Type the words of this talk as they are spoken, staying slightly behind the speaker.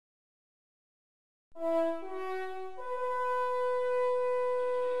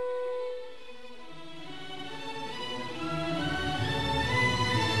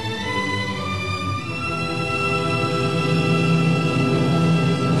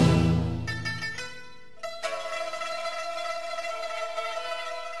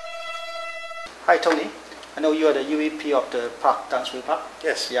Hi Tony, I know you are the UVP of the Park Downsview Park.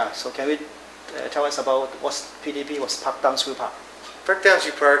 Yes. Yeah, so can we tell us about what's PDP, what's Park Downsview Park? Park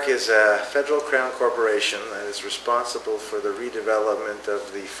Downsview Park is a federal crown corporation that is responsible for the redevelopment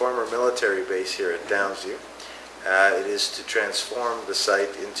of the former military base here at Downsview. It is to transform the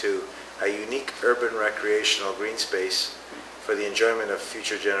site into a unique urban recreational green space for the enjoyment of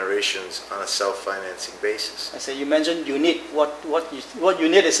future generations on a self-financing basis. I say you mentioned unique. What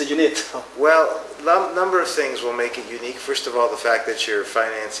unit is a unit? Well, a number of things will make it unique. First of all, the fact that you're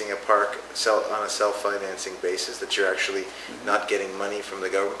financing a park on a self-financing basis, that you're actually not getting money from the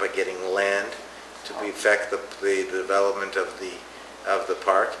government, but getting land to affect the development of the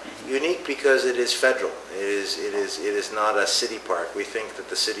park. Unique because it is federal. It is not a city park. We think that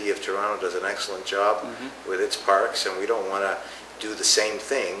the city of Toronto does an excellent job with its parks, and we don't want to do the same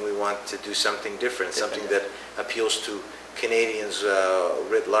thing. We want to do something different, something that appeals to Canadians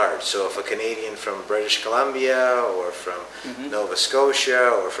writ large. So if a Canadian from British Columbia or from Nova Scotia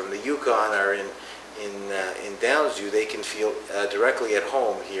or from the Yukon are in Downsview, they can feel directly at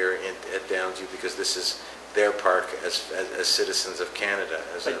home here at Downsview, because this is their park as citizens of Canada.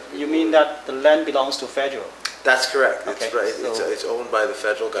 You mean that the land belongs to federal? That's correct. Okay, it's owned by the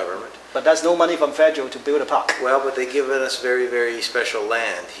federal government. But there's no money from federal to build a park? Well, but they've given us very, very special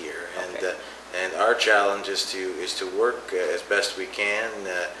land here, and our challenge is to work as best we can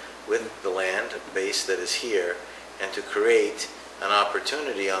with the land base that is here, and to create an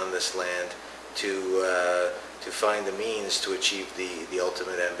opportunity on this land to find the means to achieve the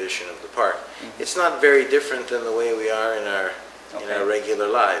ultimate ambition of the park. It's not very different than the way we are in our regular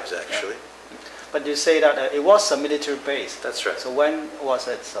lives, actually. Yeah. But you say that it was a military base. That's right. So when was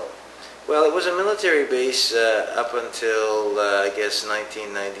it so? Well, it was a military base up until I guess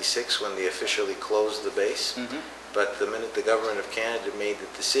 1996, when they officially closed the base. But the minute the government of Canada made the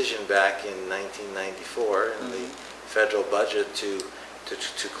decision back in 1994 in the federal budget to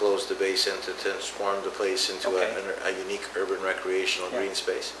close the base and to transform the place into a unique urban recreational green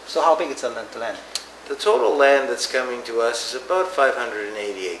space. So how big is the land? The total land that's coming to us is about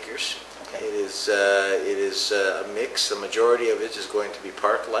 580 acres. Okay. It is a mix. The majority of it is going to be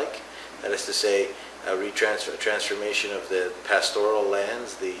park-like. That is to say, a transformation of the pastoral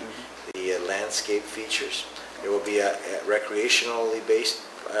lands, the landscape features. There will be a recreationally based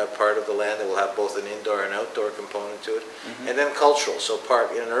part of the land that will have both an indoor and outdoor component to it, and then cultural. So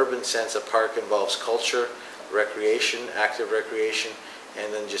park, in an urban sense, a park involves culture, recreation, active recreation,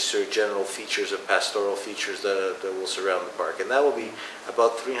 and then just sort of general features of pastoral features that will surround the park. And that will be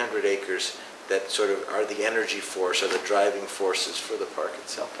about 300 acres that sort of are the energy force, or the driving forces for the park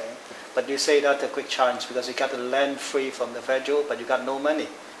itself. Okay. But you say that's a quick challenge because you got the land free from the federal, but you got no money.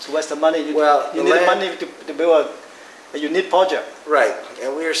 So where's the money? You need money to build a unique project. Right,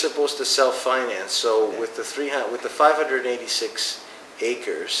 and we are supposed to self-finance. So with the 586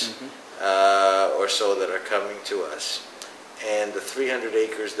 acres or so that are coming to us, and the 300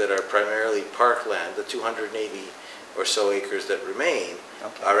 acres that are primarily parkland, the 280 or so acres that remain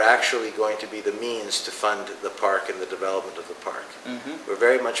are actually going to be the means to fund the park and the development of the park. We're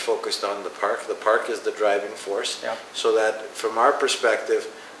very much focused on the park. The park is the driving force, so that from our perspective,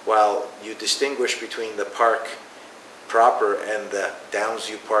 while you distinguish between the park proper and the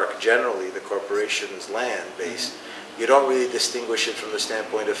Downsview Park generally, the corporation's land base, you don't really distinguish it from the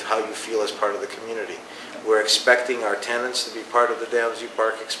standpoint of how you feel as part of the community. We're expecting our tenants to be part of the Downsview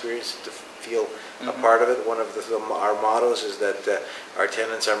Park experience, to feel a part of it. One of our mottos is that our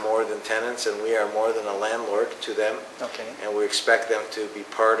tenants are more than tenants, and we are more than a landlord to them. And we expect them to be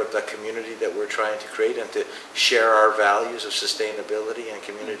part of the community that we're trying to create, and to share our values of sustainability and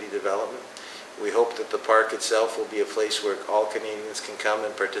community development. We hope that the park itself will be a place where all Canadians can come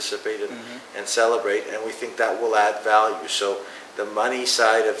and participate and celebrate, and we think that will add value. So the money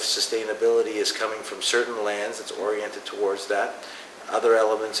side of sustainability is coming from certain lands. It's oriented towards that. Other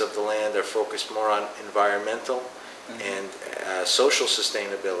elements of the land are focused more on environmental and social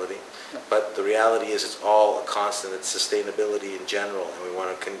sustainability, but the reality is it's all a constant. It's sustainability in general, and we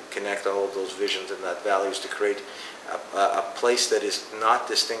want to connect all of those visions and that values to create a place that is not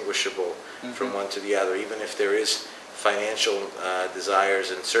distinguishable from one to the other, even if there is financial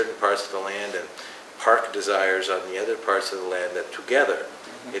desires in certain parts of the land and park desires on the other parts of the land, that together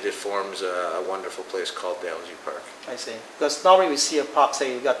it forms a wonderful place called Downsview Park. I see. Because normally we see a park,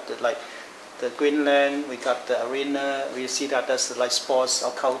 say you got the green land, we got the arena, we see that there's like sports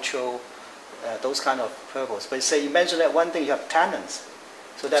or cultural, those kind of purpose. But you mentioned that one thing, you have tenants.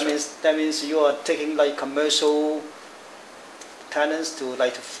 So that means you are taking like commercial tenants to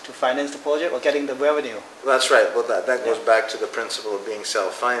to finance the project or getting the revenue? That's right. Well, that goes back to the principle of being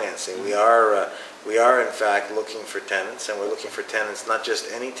self-financing. We are in fact looking for tenants, and we're looking for tenants, not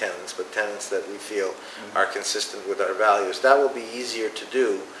just any tenants, but tenants that we feel are consistent with our values. That will be easier to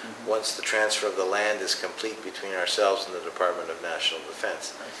do once the transfer of the land is complete between ourselves and the Department of National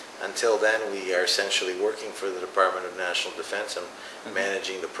Defense. Until then, we are essentially working for the Department of National Defense and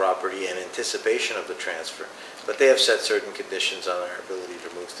managing the property in anticipation of the transfer. But they have set certain conditions on our ability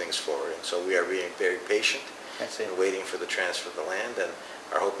to move things forward. And so we are being very patient and waiting for the transfer of the land, and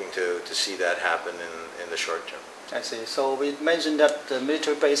are hoping to see that happen in the short term. I see. So we mentioned that the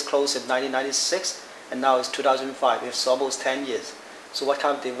military base closed in 1996, and now it's 2005. It's almost 10 years. So what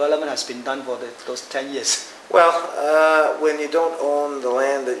kind of development has been done for those 10 years? Well, when you don't own the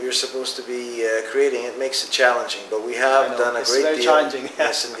land that you're supposed to be creating, it makes it challenging. But we have done a great deal. It's very challenging.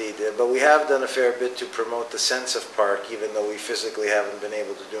 Yes, indeed. But we have done a fair bit to promote the sense of park, even though we physically haven't been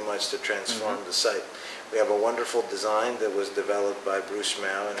able to do much to transform the site. We have a wonderful design that was developed by Bruce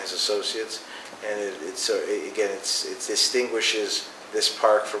Mao and his associates, and it distinguishes this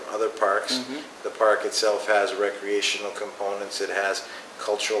park from other parks. The park itself has recreational components. It has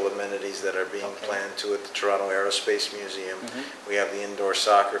cultural amenities that are being planned to it. The Toronto Aerospace Museum. We have the indoor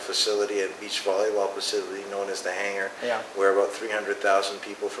soccer facility and beach volleyball facility known as the Hangar, where about 300,000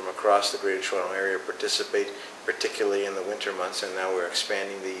 people from across the Greater Toronto Area participate, particularly in the winter months, and now we're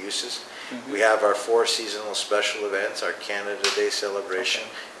expanding the uses. We have our 4 seasonal special events, our Canada Day celebration,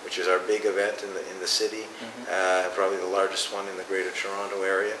 which is our big event in the city, probably the largest one in the Greater Toronto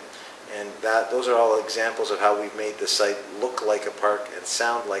Area. And those are all examples of how we've made the site look like a park and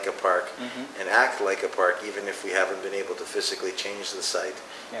sound like a park and act like a park, even if we haven't been able to physically change the site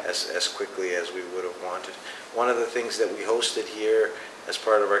as quickly as we would have wanted. One of the things that we hosted here as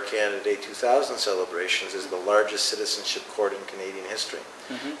part of our Canada Day 2000 celebrations is the largest citizenship court in Canadian history.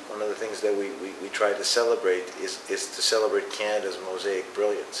 One of the things that we try to celebrate is to celebrate Canada's mosaic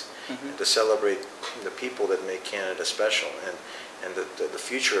brilliance, and to celebrate the people that make Canada special, and the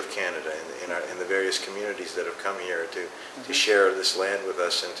future of Canada in the various communities that have come here to share this land with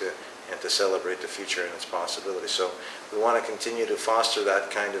us and to celebrate the future and its possibilities. So we want to continue to foster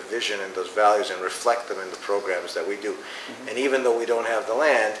that kind of vision and those values and reflect them in the programs that we do. And even though we don't have the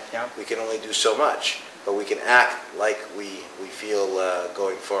land, we can only do so much, but we can act like we feel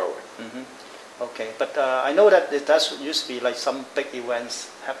going forward. Okay, but I know that it does used to be like some big events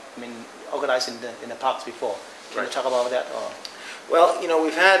have been organized in the parks before. Can you talk about that? Or? Well,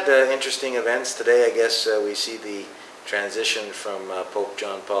 we've had interesting events. Today, I guess we see the transition from Pope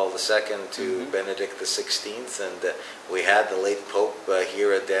John Paul II to Benedict XVI, and we had the late Pope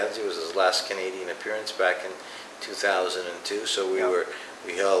here at Danzy. It was his last Canadian appearance back in 2002. So we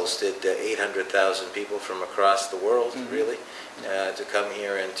hosted 800,000 people from across the world, really, to come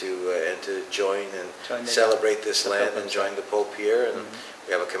here and to join and celebrate this land and join the Pope here. And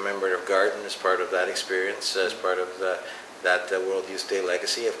we have a commemorative garden as part of that experience, as part of that World Youth Day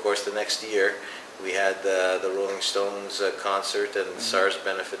legacy. Of course, the next year we had the Rolling Stones concert and the SARS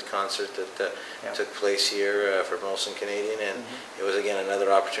benefit concert that took place here for Molson Canadian, and it was again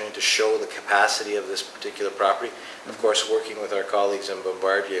another opportunity to show the capacity of this particular property. Of course, working with our colleagues in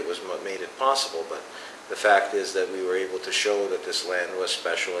Bombardier was what made it possible, but the fact is that we were able to show that this land was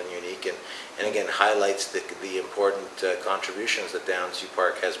special and unique, and again highlights the important contributions that Downsview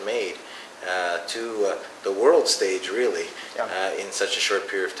Park has made to the world stage, really, in such a short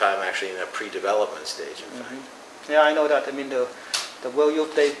period of time, actually in a pre-development stage, in fact. Yeah, I know that. I mean, the World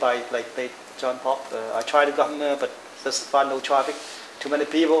Youth Day by late John Pop, I tried to come here, but just found no traffic, too many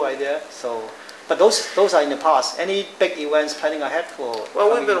people right there. So, but those are in the past. Any big events planning ahead for?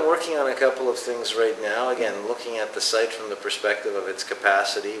 Well, we've been working on a couple of things right now. Again, looking at the site from the perspective of its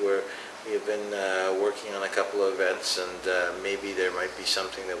capacity, where we have been working on a couple of events, and maybe there might be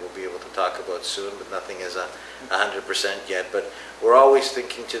something that we'll be able to talk about soon, but nothing is 100% yet. But we're always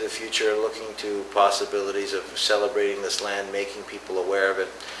thinking to the future, looking to possibilities of celebrating this land, making people aware of it.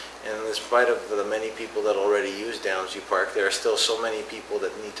 And in spite of the many people that already use Downsview Park, there are still so many people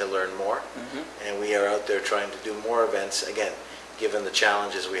that need to learn more. And we are out there trying to do more events, again, given the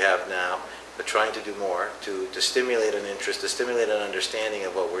challenges we have now, but trying to do more to stimulate an interest, to stimulate an understanding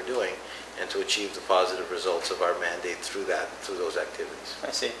of what we're doing, and to achieve the positive results of our mandate through those activities.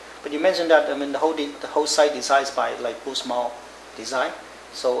 I see. But you mentioned that the whole site designed by Bruce Mao design.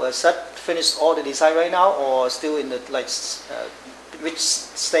 So is that finished all the design right now, or still in the which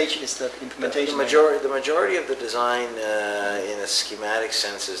stage is the implementation? The majority of the design in a schematic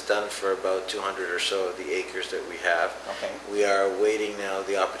sense is done for about 200 or so of the acres that we have. Okay. We are waiting now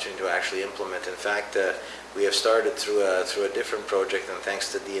the opportunity to actually implement. In fact, we have started through a different project, and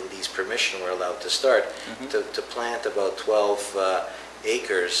thanks to D&D's permission, we're allowed to start to plant about 12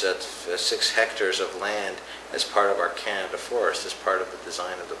 acres, 6 hectares of land as part of our Canada forest, as part of the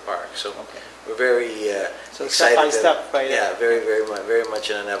design of the park. So we're very so excited. Step by step, right? Yeah, very much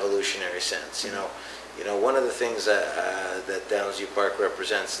in an evolutionary sense. You know, one of the things that Downsview Park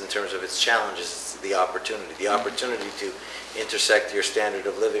represents in terms of its challenges is the opportunity. The opportunity to intersect your standard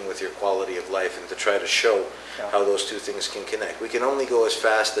of living with your quality of life, and to try to show how those two things can connect. We can only go as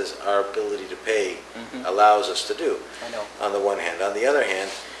fast as our ability to pay allows us to do, on the one hand. On the other hand,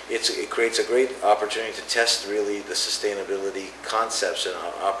 it creates a great opportunity to test really the sustainability concepts and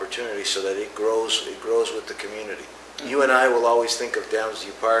opportunities so that it grows with the community. You and I will always think of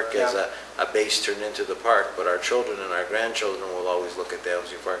Downsview Park as a base turned into the park, but our children and our grandchildren will always look at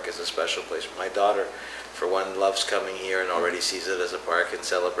Downsview Park as a special place. My daughter, for one, loves coming here and already sees it as a park and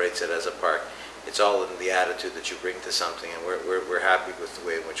celebrates it as a park. It's all in the attitude that you bring to something, and we're happy with the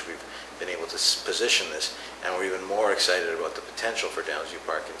way in which we've been able to position this, and we're even more excited about the potential for Downsview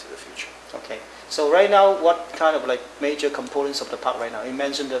Park into the future. Okay, so right now, what kind of like major components of the park right now? You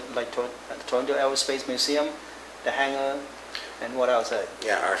mentioned that like Toronto Aerospace Museum, the hangar, and what else?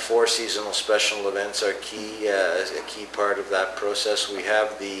 Yeah, our 4 seasonal special events are key, a key part of that process. We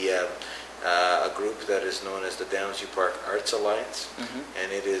have a group that is known as the Downsview Park Arts Alliance,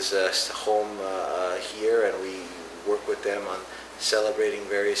 and it is home here, and we work with them on celebrating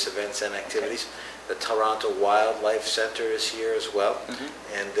various events and activities. The Toronto Wildlife Center is here as well,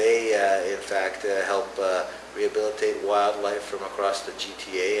 and they in fact help rehabilitate wildlife from across the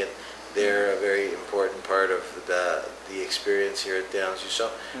GTA, and they're a very important part of the experience here at Downsview.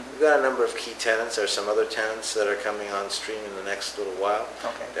 So we've got a number of key tenants. There are some other tenants that are coming on stream in the next little while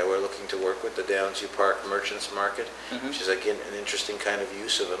that we're looking to work with. The Downsview Park Merchants Market, which is again an interesting kind of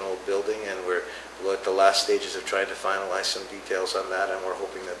use of an old building, and we're at the last stages of trying to finalize some details on that, and we're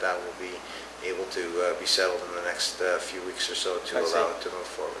hoping that that will be able to be settled in the next few weeks or so to allow it to move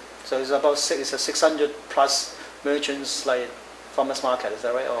forward. So it's about it's a 600 plus merchants, like farmers market, is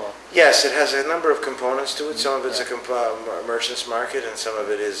that right? Or? Yes, it has a number of components to it. Some of it's a merchants market, and some of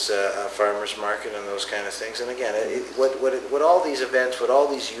it is a farmers market, and those kind of things. And again, what all these events, what all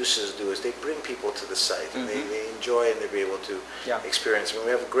these uses do is they bring people to the site, and they enjoy and they be able to experience. I mean,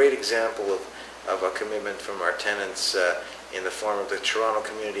 we have a great example of a commitment from our tenants in the form of the Toronto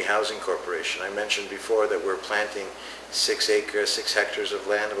Community Housing Corporation. I mentioned before that we're planting 6 hectares of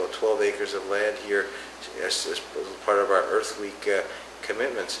land, about 12 acres of land here as part of our Earth Week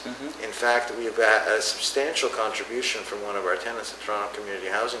commitments. In fact, we have a substantial contribution from one of our tenants, the Toronto Community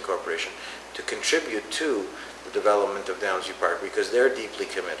Housing Corporation, to contribute to the development of Downsview Park, because they're deeply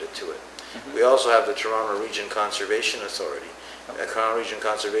committed to it. We also have the Toronto Region Conservation Authority. The Toronto Region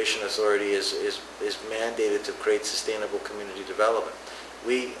Conservation Authority is mandated to create sustainable community development.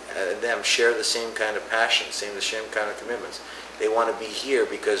 We and them share the same kind of passion, the same kind of commitments. They want to be here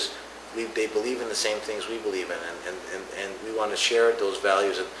because they believe in the same things we believe in, and we want to share those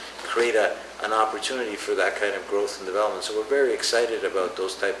values and create an opportunity for that kind of growth and development. So we're very excited about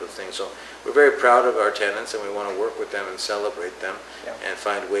those type of things. So we're very proud of our tenants, and we want to work with them and celebrate them and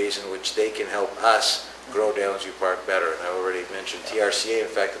find ways in which they can help us grow Downsview Park better. And I already mentioned TRCA, in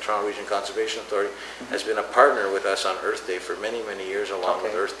fact, the Toronto Region Conservation Authority, has been a partner with us on Earth Day for many, many years, along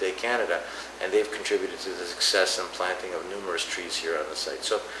with Earth Day Canada, and they've contributed to the success and planting of numerous trees here on the site.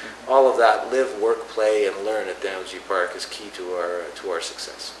 So all of that, live, work, play, and learn at Downsview Park is key to our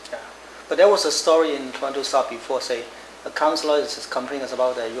success. Yeah. But there was a story in Toronto South before, say, a councillor is complaining us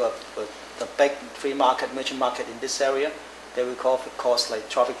about you have the big free market, merchant market in this area. They will cause like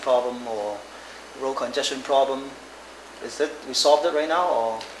traffic problem or road congestion problem. Is that resolved it right now,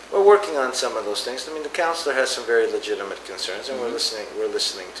 or? We're working on some of those things. I mean, the councillor has some very legitimate concerns, and we're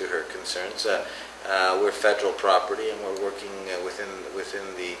listening to her concerns. We're federal property, and we're working within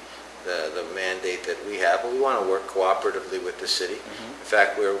the mandate that we have, but we want to work cooperatively with the city. In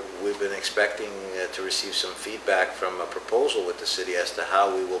fact, we've been expecting to receive some feedback from a proposal with the city as to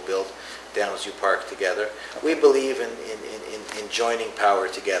how we will build Downsview Park together. We believe in joining power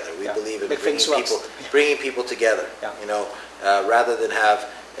together. We believe in bringing people together. You know, rather than have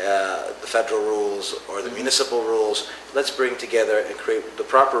the federal rules or the municipal rules, let's bring together and create the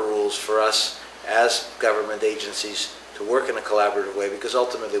proper rules for us as government agencies to work in a collaborative way, because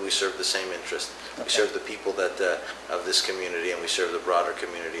ultimately we serve the same interest. We serve the people of this community, and we serve the broader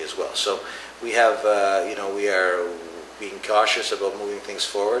community as well. So we have, you know, we are being cautious about moving things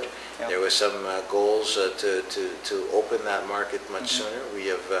forward. Yep. There was some goals to open that market much sooner. We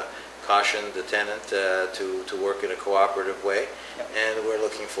have cautioned the tenant to work in a cooperative way, and we're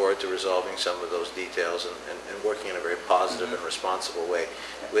looking forward to resolving some of those details and working in a very positive and responsible way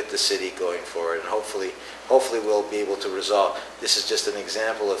with the city going forward. And hopefully we'll be able to resolve. This is just an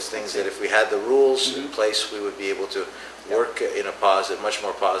example of things that if we had the rules in place, we would be able to work in a much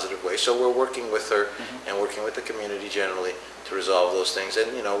more positive way. So we're working with her and working with the community generally to resolve those things.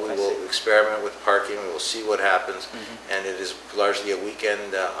 And we will experiment with parking. We will see what happens. And it is largely a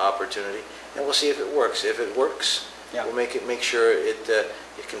weekend opportunity, and we'll see if it works. If it works, we'll make sure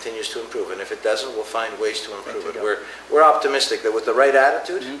it continues to improve. And if it doesn't, we'll find ways to improve it. We're optimistic that with the right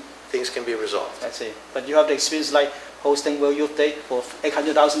attitude, things can be resolved. I see. But you have the experience like hosting World Youth Day for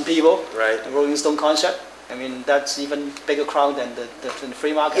 800,000 people, right? The Rolling Stone concert. I mean, that's even bigger crowd than the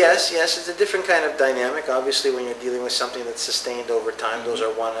free market. Yes, it's a different kind of dynamic. Obviously, when you're dealing with something that's sustained over time, those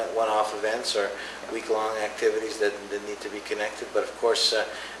are one-off events or week-long activities that need to be connected. But of course, a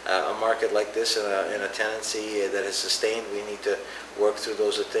market like this in a tenancy that is sustained, we need to work through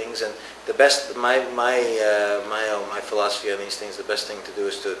those things. And the best, my philosophy on these things, the best thing to do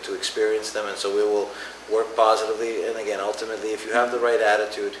is to experience them. And so we will work positively. And again, ultimately, if you have the right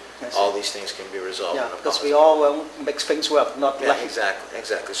attitude, all these things can be resolved. Yeah, because we all make things work, not like...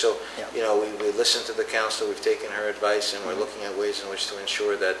 Exactly. So, we listened to the council, we've taken her advice, and we're looking at ways in which to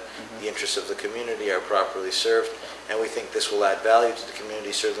ensure that the interests of the community are properly served. And we think this will add value to the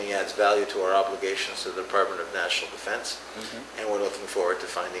community, certainly adds value to our obligations to the Department of National Defense. And we're looking forward to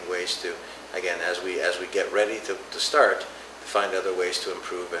finding ways to, again, as we get ready to start, to find other ways to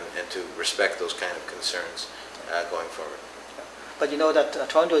improve and to respect those kind of concerns going forward. But you know that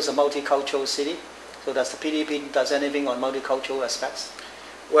Toronto is a multicultural city, so does the PDP does anything on multicultural aspects?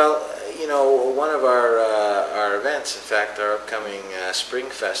 Well, one of our events, in fact, our upcoming Spring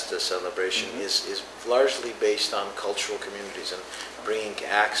Fest celebration is largely based on cultural communities and bringing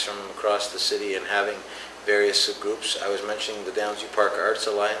acts from across the city and having various groups. I was mentioning the Downsview Park Arts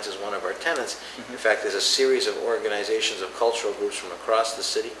Alliance is one of our tenants. In fact, there's a series of organizations of cultural groups from across the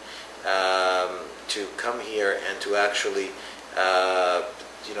city to come here and to actually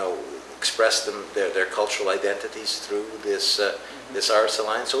express their cultural identities through this Arts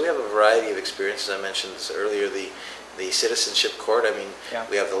Alliance. So we have a variety of experiences. I mentioned this earlier, the citizenship court. I mean,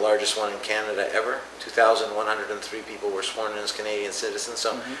 we have the largest one in Canada ever. 2,103 people were sworn in as Canadian citizens.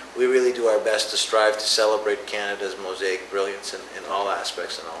 So we really do our best to strive to celebrate Canada's mosaic brilliance in all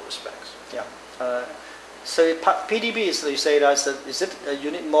aspects and all respects. Yeah. So PDP is, you say that is it a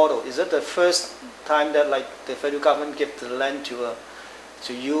unique model? Is it the first time that like the federal government gives the land to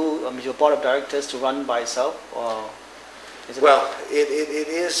you, your board of directors to run by itself, or? Well, it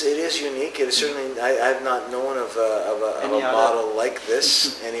is unique. It is certainly, I've not known of a model like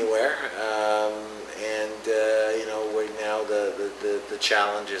this anywhere. Right now the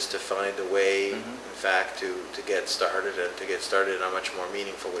challenge is to find a way, in fact, to get started and to get started in a much more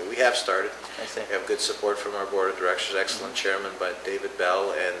meaningful way. We have started. We have good support from our board of directors, excellent chairman by David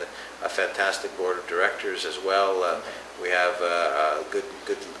Bell, and a fantastic board of directors as well. We have a good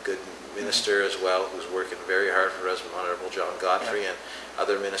minister as well, who's working very hard for us, Honorable John Godfrey, and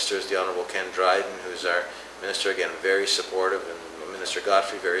other ministers, the Honorable Ken Dryden, who's our minister, again, very supportive, and Minister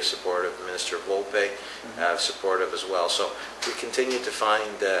Godfrey, very supportive, Minister Volpe, supportive as well. So we continue to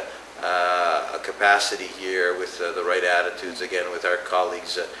find a capacity here with the right attitudes, again, with our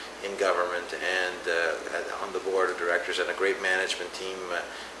colleagues in government and on the board of directors, and a great management team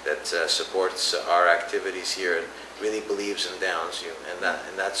that supports our activities here and really believes in Downsview,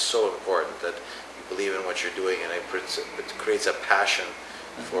 and that's so important, that you believe in what you're doing, and it creates a passion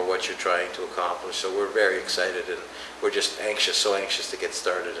for what you're trying to accomplish. So we're very excited, and we're just so anxious to get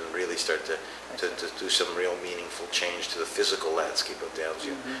started and really start to do some real meaningful change to the physical landscape of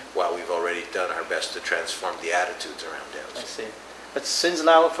Downsview, while we've already done our best to transform the attitudes around Downsview. I see. But since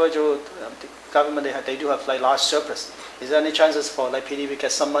now federal government they do have like large surplus, is there any chances for like PDP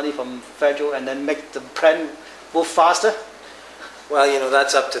get some money from federal and then make the plan move faster? Well,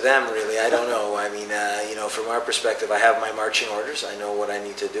 that's up to them, really. I don't know. I mean, from our perspective, I have my marching orders. I know what I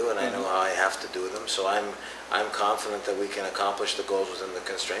need to do, and I know how I have to do them. So I'm confident that we can accomplish the goals within the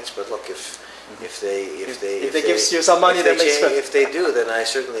constraints. But look, if they gives you some money, if they do, then I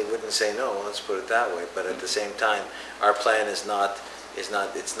certainly wouldn't say no. Let's put it that way. But at the same time, our plan it's not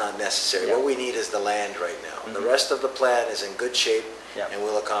necessary. What we need is the land right now. The rest of the plan is in good shape, and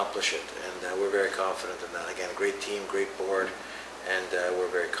we'll accomplish it. And we're very confident in that. Again, a great team, great board. And we're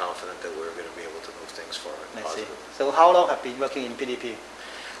very confident that we're going to be able to move things forward. I see. So how long have you been working in PDP?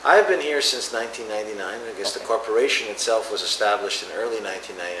 I've been here since 1999. I guess the Okay. corporation itself was established in early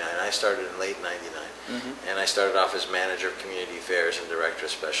 1999. I started in late 99. And I started off as manager of community affairs and director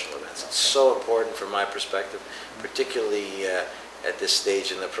of special events. It's so important from my perspective, particularly at this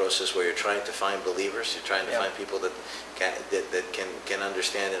stage in the process where you're trying to find believers, you're trying to find people that can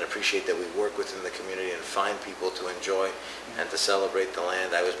understand and appreciate that we work within the community and find people to enjoy and to celebrate the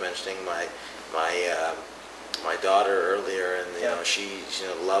land. I was mentioning my daughter earlier, and she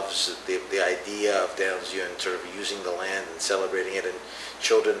loves the idea of Downsview and sort of using the land and celebrating it, and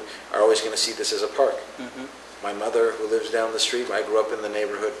children are always going to see this as a park. My mother, who lives down the street, I grew up in the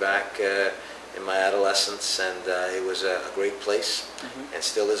neighborhood back in my adolescence, and it was a great place and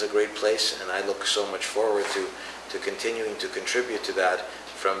still is a great place, and I look so much forward to continuing to contribute to that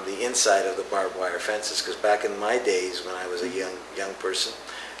from the inside of the barbed wire fences, because back in my days when I was a young person,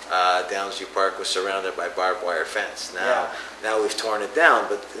 Downsview Park was surrounded by barbed wire fence. Now we've torn it down,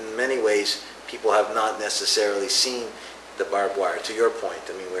 but in many ways people have not necessarily seen the barbed wire. To your point,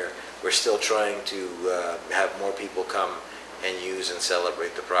 I mean, we're still trying to have more people come and use and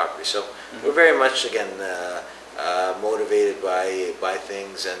celebrate the property. So we're very much, again, motivated by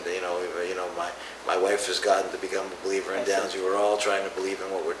things, and my wife has gotten to become a believer in Downsview. We're all trying to believe in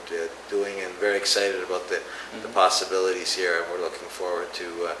what we're doing, and very excited about the possibilities here, and we're looking forward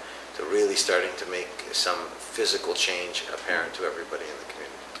to really starting to make some physical change apparent to everybody in the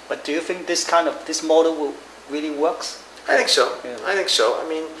community. But do you think this model will really works? I think so. I think so. I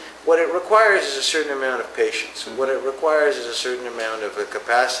mean, what it requires is a certain amount of patience. What it requires is a certain amount of a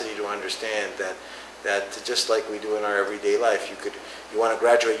capacity to understand that just like we do in our everyday life, you want to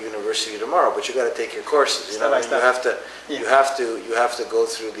graduate university tomorrow, but you got to take your courses. You have to go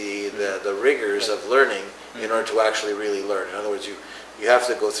through the rigors of learning in order to actually really learn. In other words, you have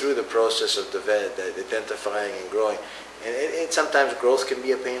to go through the process of identifying and growing, and sometimes growth can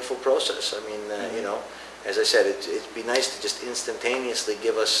be a painful process. I mean, as I said, it'd be nice to just instantaneously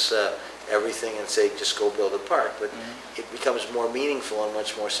give us everything and say, just go build a park. But it becomes more meaningful and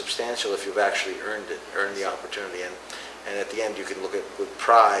much more substantial if you've actually earned the opportunity. And at the end, you can look at with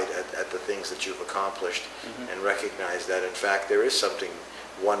pride at the things that you've accomplished and recognize that, in fact, there is something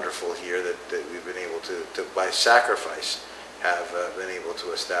wonderful here that we've been able to by sacrifice, have been able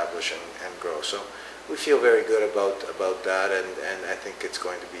to establish and grow. So we feel very good about that, and I think it's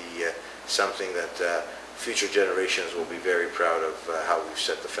going to be something that future generations will be very proud of how we've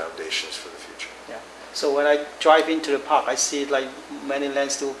set the foundations for the future. Yeah. So when I drive into the park, I see like many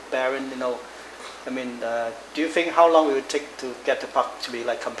lands still barren. I mean, do you think how long it would take to get the park to be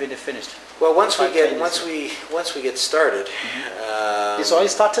like completely finished? Well, once we get started, it's already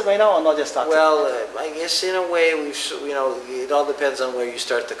started right now, or not just started? Well, I guess in a way it all depends on where you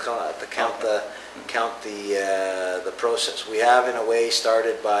start to count the process. We have in a way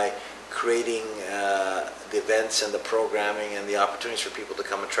started by creating the events and the programming and the opportunities for people to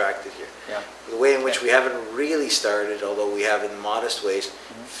come attracted here. The way in which we haven't really started, although we have in modest ways,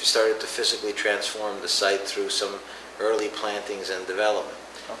 started to physically transform the site through some early plantings and development.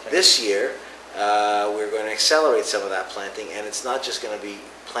 This year, we're going to accelerate some of that planting, and it's not just going to be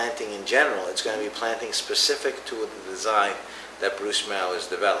planting in general, it's going to be planting specific to the design that Bruce Mao has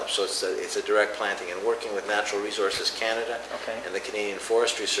developed. So it's a direct planting, and working with Natural Resources Canada and the Canadian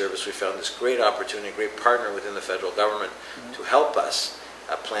Forestry Service, we found this great opportunity, a great partner within the federal government to help us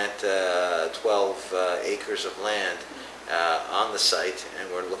plant 12 acres of land on the site, and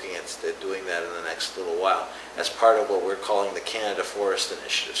we're looking at doing that in the next little while as part of what we're calling the Canada Forest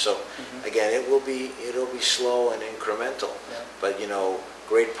Initiative. So again, it'll be slow and incremental, but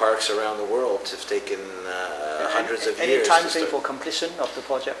great parks around the world have taken hundreds of years. Any time frame for completion of the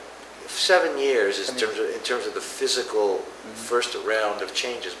project? 7 years is in terms of the physical first round of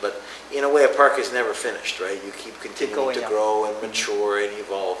changes, but in a way a park is never finished, right? You keep continuing to grow and mature and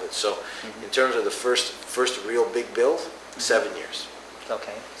evolve it. So in terms of the first real big build, 7 years.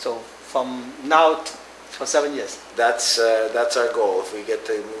 Okay, so from now for 7 years. That's our goal. If we get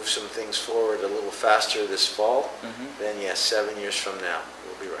to move some things forward a little faster this fall, then yes, 7 years from now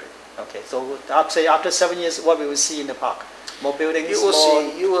we'll be right. Okay, so I'd say after 7 years, what we will see in the park? More buildings. You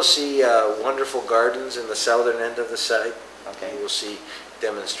will see wonderful gardens in the southern end of the site. You will see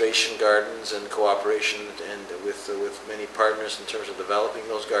demonstration gardens and cooperation and with many partners in terms of developing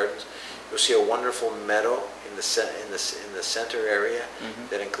those gardens. You'll see a wonderful meadow in the center area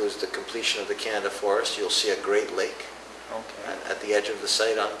that includes the completion of the Canada Forest. You'll see a great lake at the edge of the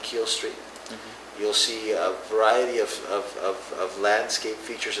site on Keele Street. You'll see a variety of landscape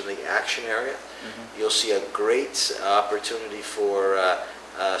features in the action area. You'll see a great opportunity for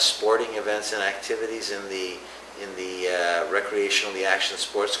sporting events and activities in in the recreational, the action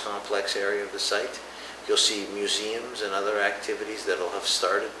sports complex area of the site. You'll see museums and other activities that will have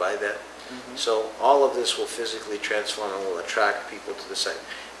started by then. So all of this will physically transform and will attract people to the site.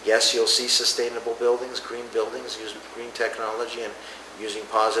 Yes, you'll see sustainable buildings, green using green technology and using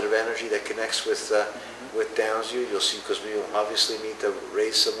positive energy that connects with Downsview. You'll see, because we will obviously need to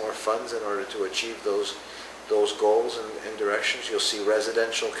raise some more funds in order to achieve those goals and directions. You'll see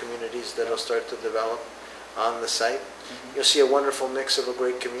residential communities that will start to develop on the site. You'll see a wonderful mix of a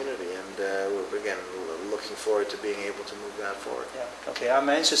great community, and we're, again, looking forward to being able to move that forward. Yeah. Okay, I'm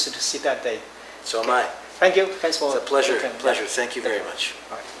anxious to see that day. So am I. Thank you. Thanks for. It's a pleasure. Okay. Pleasure. Yeah. Thank you very much.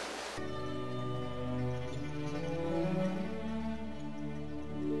 All right.